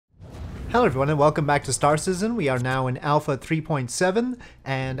Hello everyone and welcome back to Star Citizen. We are now in Alpha 3.7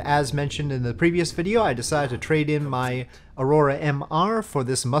 and as mentioned in the previous video I decided to trade in my Aurora MR for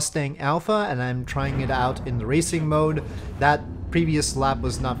this Mustang Alpha and I'm trying it out in the racing mode. That previous lap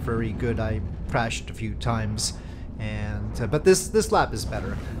was not very good. I crashed a few times and but this lap is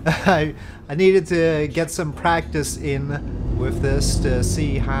better. I needed to get some practice in with this to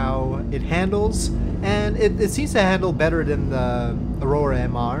see how it handles, and it seems to handle better than the Aurora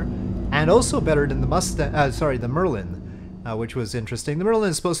MR. And also better than the Mustang, the Merlin, which was interesting. The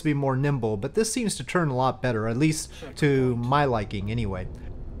Merlin is supposed to be more nimble, but this seems to turn a lot better, at least to my liking anyway.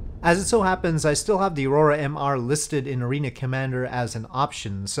 As it so happens, I still have the Aurora MR listed in Arena Commander as an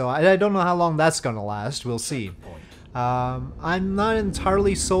option, so I don't know how long that's going to last. We'll see. I'm not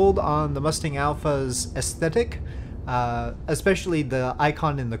entirely sold on the Mustang Alpha's aesthetic, especially the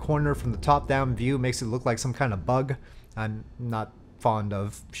icon in the corner from the top-down view makes it look like some kind of bug. I'm not fond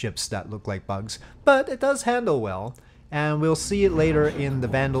of ships that look like bugs, but it does handle well, and we'll see it later in the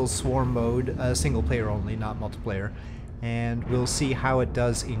Vandal Swarm mode, single player only, not multiplayer, and we'll see how it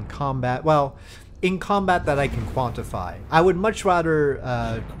does in combat. Well, in combat that I can quantify. I would much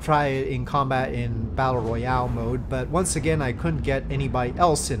rather try it in combat in Battle Royale mode, but once again I couldn't get anybody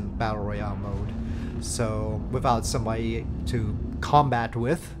else in Battle Royale mode, so without somebody to combat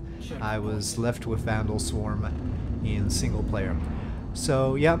with, I was left with Vandal Swarm in single player.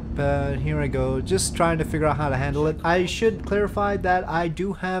 So yep, here I go, just trying to figure out how to handle it. I should clarify that I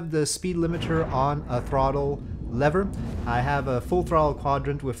do have the speed limiter on a throttle lever. I have a full throttle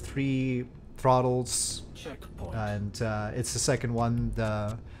quadrant with 3 throttles, and it's the second one.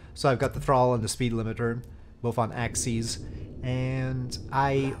 So I've got the throttle and the speed limiter, both on axes, and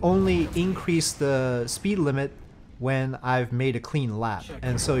I only increase the speed limit when I've made a clean lap,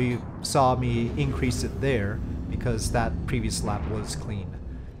 and so you saw me increase it there because that previous lap was clean,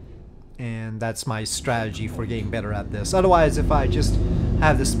 and that's my strategy for getting better at this. Otherwise, if I just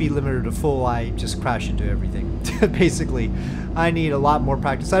have the speed limiter to full, I just crash into everything. Basically, I need a lot more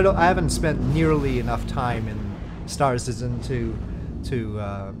practice. I haven't spent nearly enough time in Star Citizen to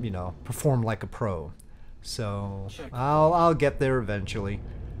you know, perform like a pro, so I'll get there eventually.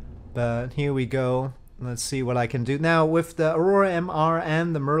 But here we go. Let's see what I can do. Now, with the Aurora MR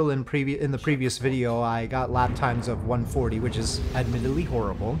and the Merlin in the previous video, I got lap times of 140, which is admittedly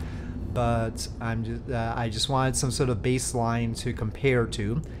horrible, but I just wanted some sort of baseline to compare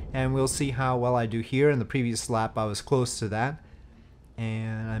to, and we'll see how well I do here. In the previous lap, I was close to that,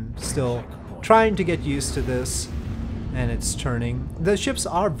 and I'm still trying to get used to this, and it's turning. The ships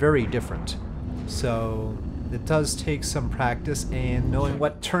are very different, so it does take some practice and knowing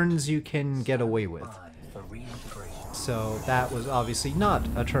what turns you can get away with. So that was obviously not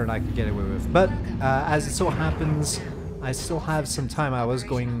a turn I could get away with, but as it so happens, I still have some time. I was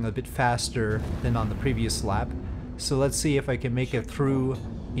going a bit faster than on the previous lap, so let's see if I can make it through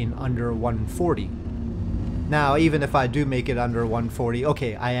in under 140. Now, even if I do make it under 140,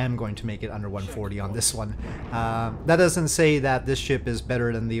 okay, I am going to make it under 140 on this one. That doesn't say that this ship is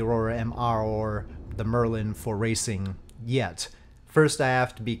better than the Aurora MR or the Merlin for racing yet. First, I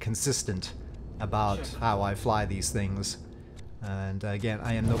have to be consistent about how I fly these things, and again,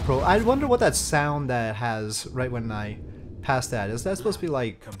 I am no pro. I wonder what that sound that has right when I pass that is. That supposed to be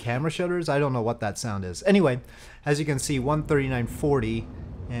like camera shutters? I don't know what that sound is. Anyway, as you can see, 139.40,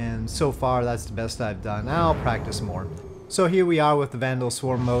 and so far that's the best I've done. I'll practice more. So here we are with the Vandal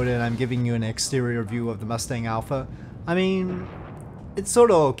Swarm mode, and I'm giving you an exterior view of the Mustang Alpha. I mean, it's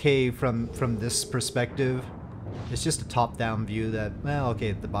sort of okay from this perspective. It's just a top-down view that, well,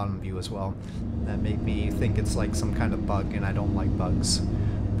 okay, the bottom view as well, that made me think it's like some kind of bug, and I don't like bugs.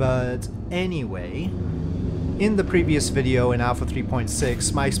 But anyway, in the previous video in Alpha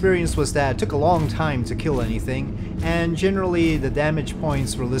 3.6, my experience was that it took a long time to kill anything, and generally the damage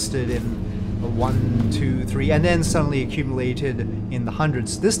points were listed in 1, 2, 3, and then suddenly accumulated in the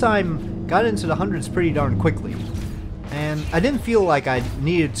hundreds. This time, got into the hundreds pretty darn quickly, and I didn't feel like I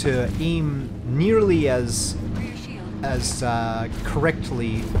needed to aim nearly as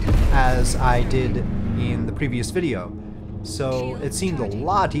correctly as I did in the previous video, so it seemed a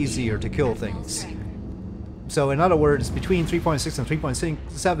lot easier to kill things. So in other words, between 3.6 and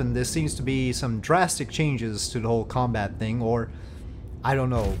 3.7 there seems to be some drastic changes to the whole combat thing, or I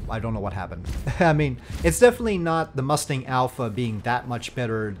don't know what happened. I mean, it's definitely not the Mustang Alpha being that much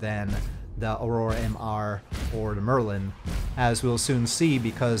better than the Aurora MR or the Merlin, as we'll soon see,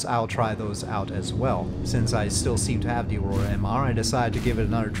 because I'll try those out as well. Since I still seem to have the Aurora MR, I decided to give it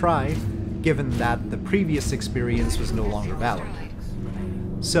another try, given that the previous experience was no longer valid.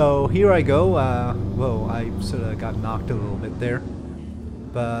 So here I go. Whoa, I sort of got knocked a little bit there.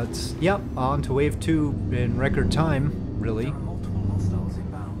 But, yep, on to Wave 2 in record time, really.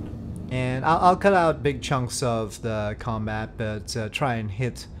 And I'll cut out big chunks of the combat, but try and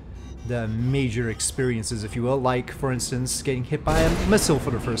hit the major experiences, if you will, like, for instance, getting hit by a missile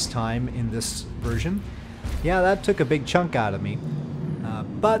for the first time in this version. Yeah, that took a big chunk out of me,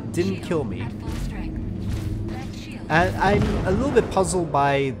 but didn't kill me. I'm a little bit puzzled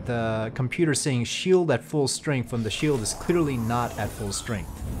by the computer saying shield at full strength when the shield is clearly not at full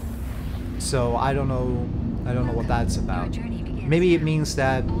strength. So I don't know what that's about. Maybe it means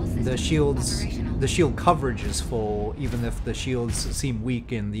that the shield coverage is full, even if the shields seem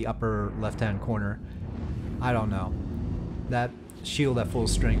weak in the upper left-hand corner. I don't know. That shield at full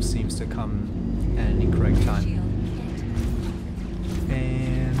strength seems to come at an incorrect time.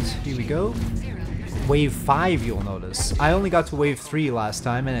 And here we go. Wave 5, you'll notice. I only got to Wave 3 last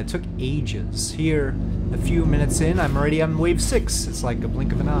time, and it took ages. Here, a few minutes in, I'm already on Wave 6. It's like a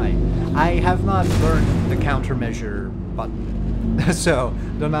blink of an eye. I have not learned the countermeasure button, so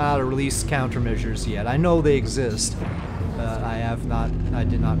don't know how to release countermeasures yet. I know they exist, but I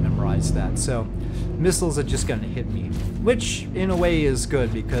did not memorize that. So, missiles are just gonna hit me, which in a way is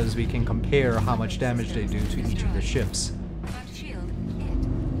good because we can compare how much damage they do to each of the ships.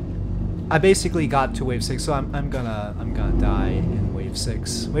 I basically got to Wave 6, so I'm gonna die in Wave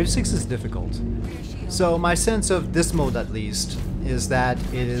 6. Wave 6 is difficult. So my sense of this mode, at least, is that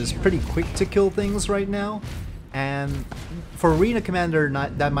it is pretty quick to kill things right now. And for Arena Commander,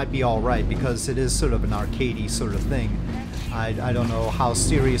 that might be alright, because it is sort of an arcadey sort of thing. I don't know how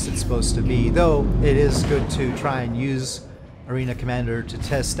serious it's supposed to be, though it is good to try and use Arena Commander to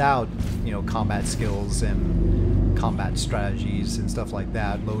test out, you know, combat skills and combat strategies and stuff like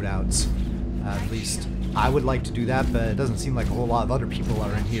that, loadouts. At least I would like to do that, but it doesn't seem like a whole lot of other people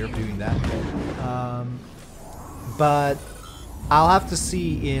are in here doing that. But I'll have to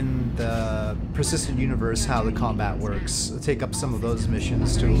see in the Persistent Universe how the combat works. Take up some of those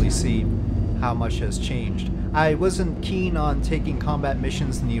missions to really see how much has changed. I wasn't keen on taking combat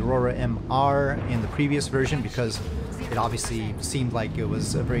missions in the Aurora MR in the previous version because it obviously seemed like it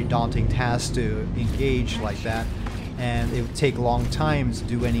was a very daunting task to engage like that, and it would take a long time to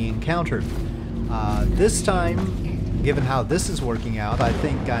do any encounter. This time, given how this is working out, I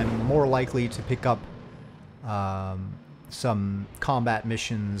think I'm more likely to pick up some combat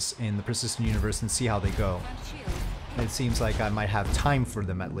missions in the Persistent Universe and see how they go. It seems like I might have time for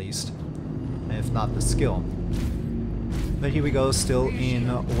them at least, if not the skill. But here we go, still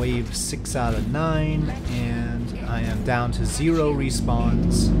in Wave 6 out of 9, and I am down to 0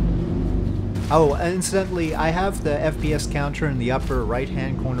 respawns. Oh, incidentally, I have the FPS counter in the upper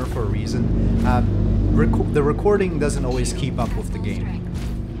right-hand corner for a reason. The recording doesn't always keep up with the game.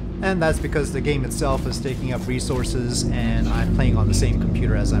 And that's because the game itself is taking up resources, and I'm playing on the same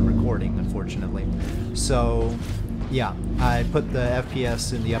computer as I'm recording, unfortunately. So, yeah, I put the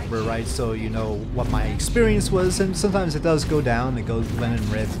FPS in the upper right so you know what my experience was, and sometimes it does go down, it goes lemon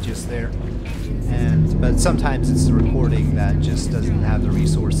red just there. But sometimes it's the recording that just doesn't have the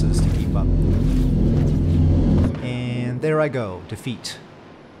resources to keep up. And there I go, defeat.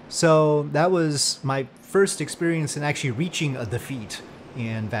 So that was my first experience in actually reaching a defeat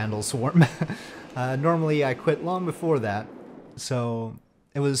in Vandal Swarm. Normally I quit long before that, so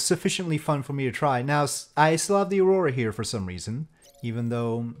it was sufficiently fun for me to try. Now, I still have the Aurora here for some reason, even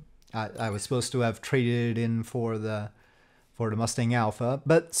though I was supposed to have traded it in for the Mustang Alpha,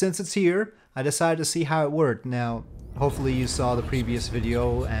 but since it's here, I decided to see how it worked. Now, hopefully you saw the previous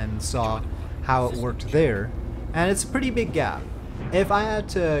video and saw how it worked there, and it's a pretty big gap. If I had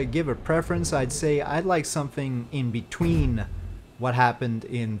to give a preference, I'd say I'd like something in between what happened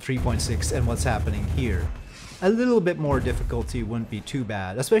in 3.6 and what's happening here. A little bit more difficulty wouldn't be too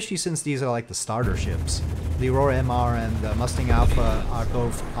bad, especially since these are like the starter ships. The Aurora MR and the Mustang Alpha are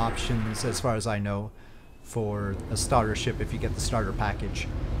both options, as far as I know, for a starter ship if you get the starter package.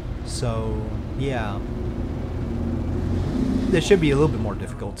 So, yeah. It should be a little bit more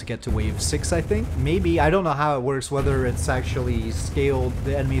difficult to get to Wave 6, I think. Maybe, I don't know how it works, whether it's actually scaled,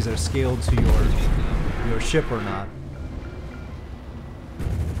 the enemies are scaled to your ship or not.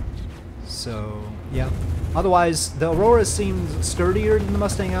 So, yeah. Otherwise, the Aurora seemed sturdier than the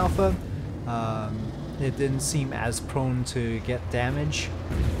Mustang Alpha. It didn't seem as prone to get damage.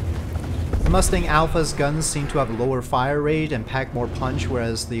 The Mustang Alpha's guns seem to have a lower fire rate and pack more punch,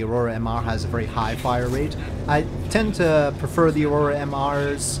 whereas the Aurora MR has a very high fire rate. I tend to prefer the Aurora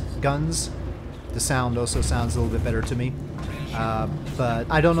MR's guns. The sound also sounds a little bit better to me. But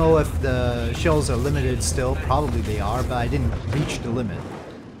I don't know if the shells are limited still. Probably they are, but I didn't reach the limit.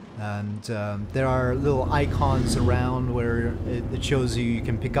 And there are little icons around where it shows you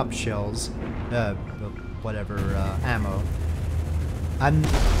can pick up shells, whatever, ammo. I'm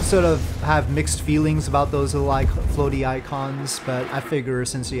sort of have mixed feelings about those little floaty icons, but I figure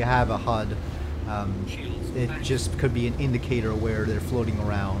since you have a HUD, it just could be an indicator where they're floating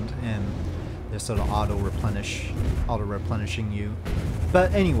around, and they're sort of auto-replenishing you.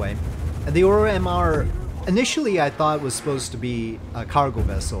 But anyway, the Aurora MR, initially I thought was supposed to be a cargo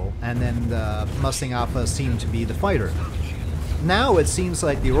vessel, and then the Mustang Alpha seemed to be the fighter. Now it seems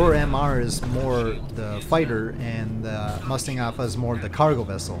like the Aurora MR is more the fighter, and the Mustang Alpha is more the cargo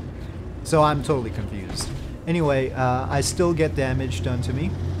vessel. So I'm totally confused. Anyway, I still get damage done to me,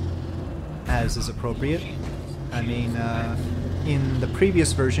 as is appropriate. I mean, in the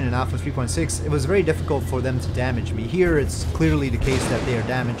previous version, in Alpha 3.6, it was very difficult for them to damage me. Here it's clearly the case that they are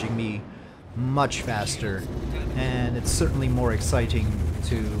damaging me much faster, and it's certainly more exciting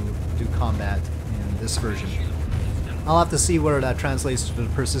to do combat in this version. I'll have to see whether that translates to the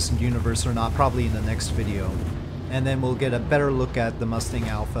persistent universe or not, probably in the next video. And then we'll get a better look at the Mustang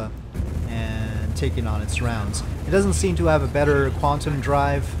Alpha and take it on its rounds. It doesn't seem to have a better quantum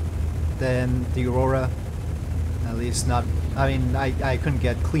drive than the Aurora. At least not... I mean, I couldn't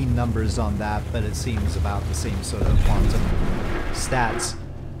get clean numbers on that, but it seems about the same sort of quantum stats.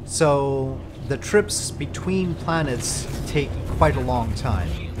 So the trips between planets take quite a long time,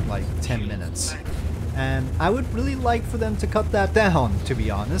 like 10 minutes. And I would really like for them to cut that down, to be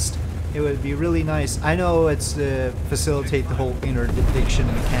honest. It would be really nice. I know it's to facilitate the whole interdiction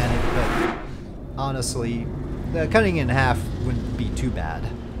mechanic, but honestly, cutting it in half wouldn't be too bad.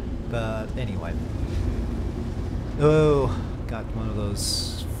 But anyway. Oh, got one of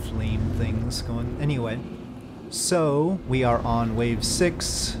those flame things going. Anyway, so we are on Wave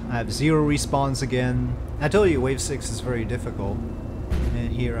 6. I have 0 respawns again. I told you Wave 6 is very difficult.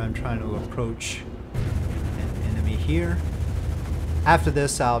 And here I'm trying to approach here. After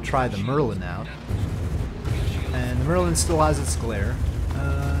this, I'll try the Merlin out. And the Merlin still has its glare.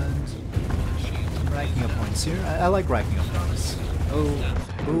 And I'm racking up points here. I like racking up points. Oh,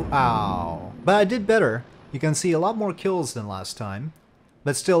 ow. But I did better. You can see a lot more kills than last time.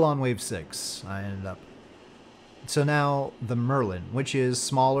 But still on Wave 6, I ended up. So now the Merlin, which is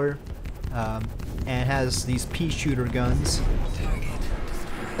smaller and has these pea shooter guns.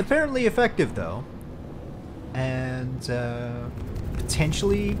 Apparently effective though. And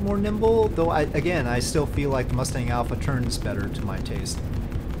potentially more nimble, though again I still feel like the Mustang Alpha turns better to my taste.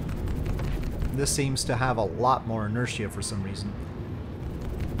 This seems to have a lot more inertia for some reason.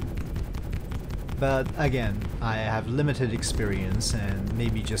 But again, I have limited experience and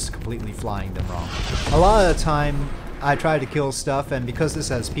maybe just completely flying them wrong. A lot of the time I try to kill stuff, and because this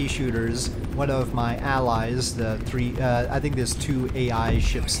has pea shooters, one of my allies, the I think there's 2 AI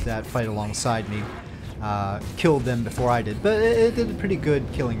ships that fight alongside me, killed them before I did, but it did pretty good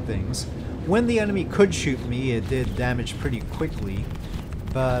killing things. When the enemy could shoot me, it did damage pretty quickly,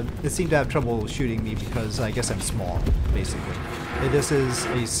 but it seemed to have trouble shooting me because I guess I'm small, basically. This is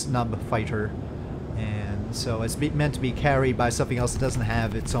a snub fighter, and so it's meant to be carried by something else that doesn't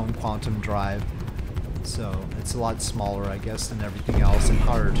have its own quantum drive. So it's a lot smaller, I guess, than everything else and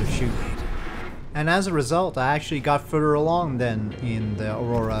harder to shoot. And as a result, I actually got further along than in the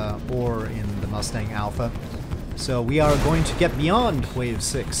Aurora or in the Mustang Alpha. So we are going to get beyond Wave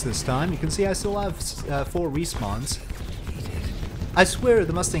 6 this time. You can see I still have 4 respawns. I swear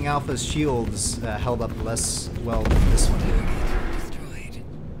the Mustang Alpha's shields held up less well than this one did.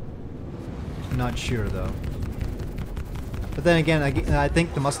 Not sure though. But then again, I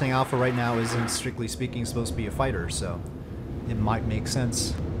think the Mustang Alpha right now isn't, strictly speaking, supposed to be a fighter, so it might make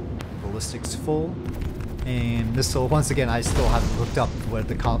sense. Ballistics full, and missile. Once again, I still haven't looked up where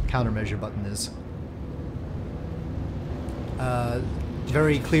the countermeasure button is.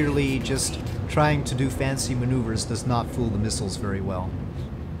 Very clearly, just trying to do fancy maneuvers does not fool the missiles very well.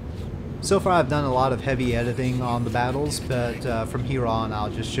 So far, I've done a lot of heavy editing on the battles, but from here on, I'll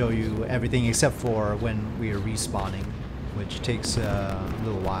just show you everything except for when we are respawning, which takes a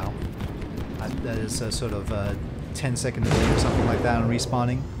little while. That is a sort of a 10-second delay or something like that on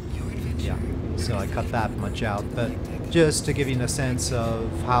respawning. Yeah, so I cut that much out, but just to give you a sense of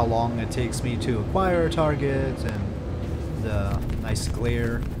how long it takes me to acquire a target and the nice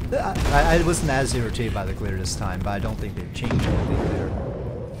glare. I wasn't as irritated by the glare this time, but I don't think they've changed anything there.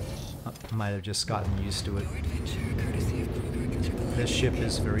 I might have just gotten used to it. This ship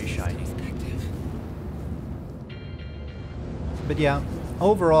is very shiny. But yeah,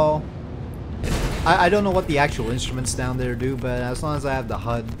 overall, I don't know what the actual instruments down there do, but as long as I have the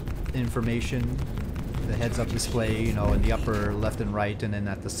HUD information, the heads-up display, you know, in the upper left and right, and then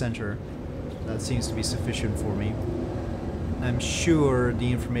at the center. That seems to be sufficient for me. I'm sure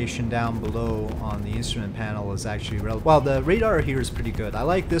the information down below on the instrument panel is actually relevant. Well, the radar here is pretty good. I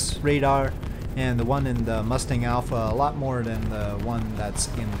like this radar and the one in the Mustang Alpha a lot more than the one that's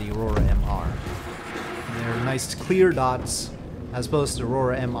in the Aurora MR. They're nice clear dots, as opposed to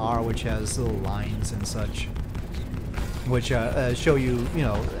Aurora MR, which has little lines and such, which show you, you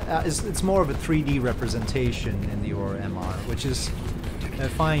know, it's more of a 3D representation in the Aurora MR, which is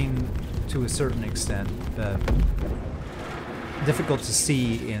fine to a certain extent, but difficult to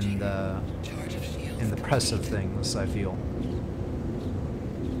see in the press of things, I feel.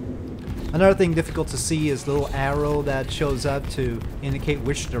 Another thing difficult to see is the little arrow that shows up to indicate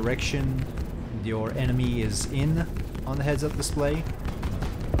which direction your enemy is in on the heads-up display.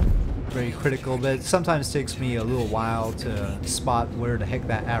 Very critical, but it sometimes takes me a little while to spot where the heck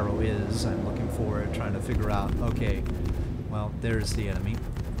that arrow is. I'm looking for it, trying to figure out, okay, well, there's the enemy.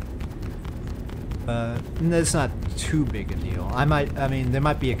 It's not too big a deal. I mean, there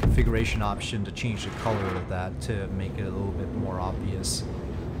might be a configuration option to change the color of that to make it a little bit more obvious.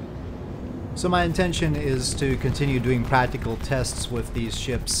 So my intention is to continue doing practical tests with these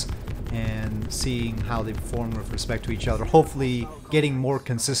ships and seeing how they perform with respect to each other. Hopefully getting more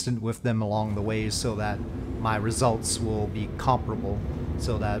consistent with them along the way so that my results will be comparable,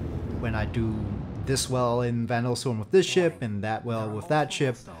 so that when I do this well in Van Elstorm with this ship and that well with that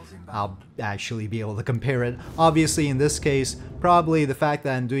ship, I'll actually be able to compare it. Obviously in this case, probably the fact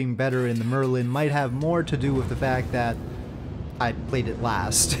that I'm doing better in the Merlin might have more to do with the fact that I played it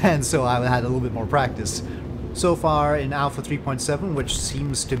last, and so I had a little bit more practice. So far in Alpha 3.7, which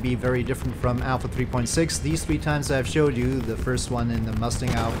seems to be very different from Alpha 3.6, these 3 times I've showed you, the first one in the Mustang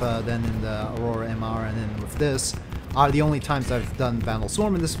Alpha, then in the Aurora MR, and then with this, are the only times I've done Van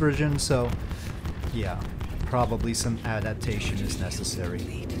Elstorm in this version, so yeah, probably some adaptation is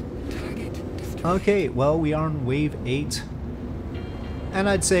necessary. Okay, well, we are on Wave 8, and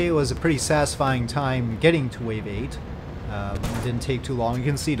I'd say it was a pretty satisfying time getting to Wave 8. It didn't take too long. You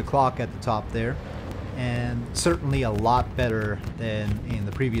can see the clock at the top there, and certainly a lot better than in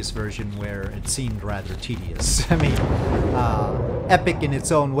the previous version where it seemed rather tedious. I mean, epic in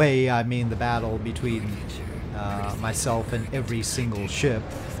its own way. I mean, the battle between myself and every single ship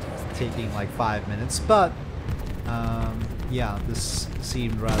taking like 5 minutes, but yeah, this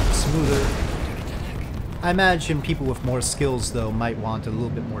seemed rather smoother. I imagine people with more skills, though, might want a little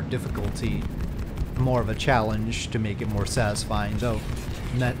bit more difficulty, more of a challenge to make it more satisfying, though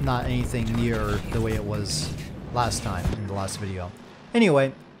not anything near the way it was last time in the last video.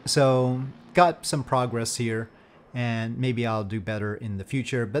 Anyway, so got some progress here, and maybe I'll do better in the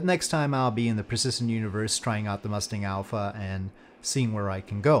future, but next time I'll be in the persistent universe trying out the Mustang Alpha and seeing where I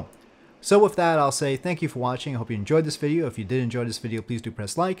can go. So with that, I'll say thank you for watching. I hope you enjoyed this video. If you did enjoy this video, please do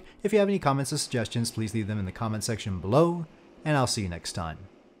press like. If you have any comments or suggestions, please leave them in the comment section below, and I'll see you next time.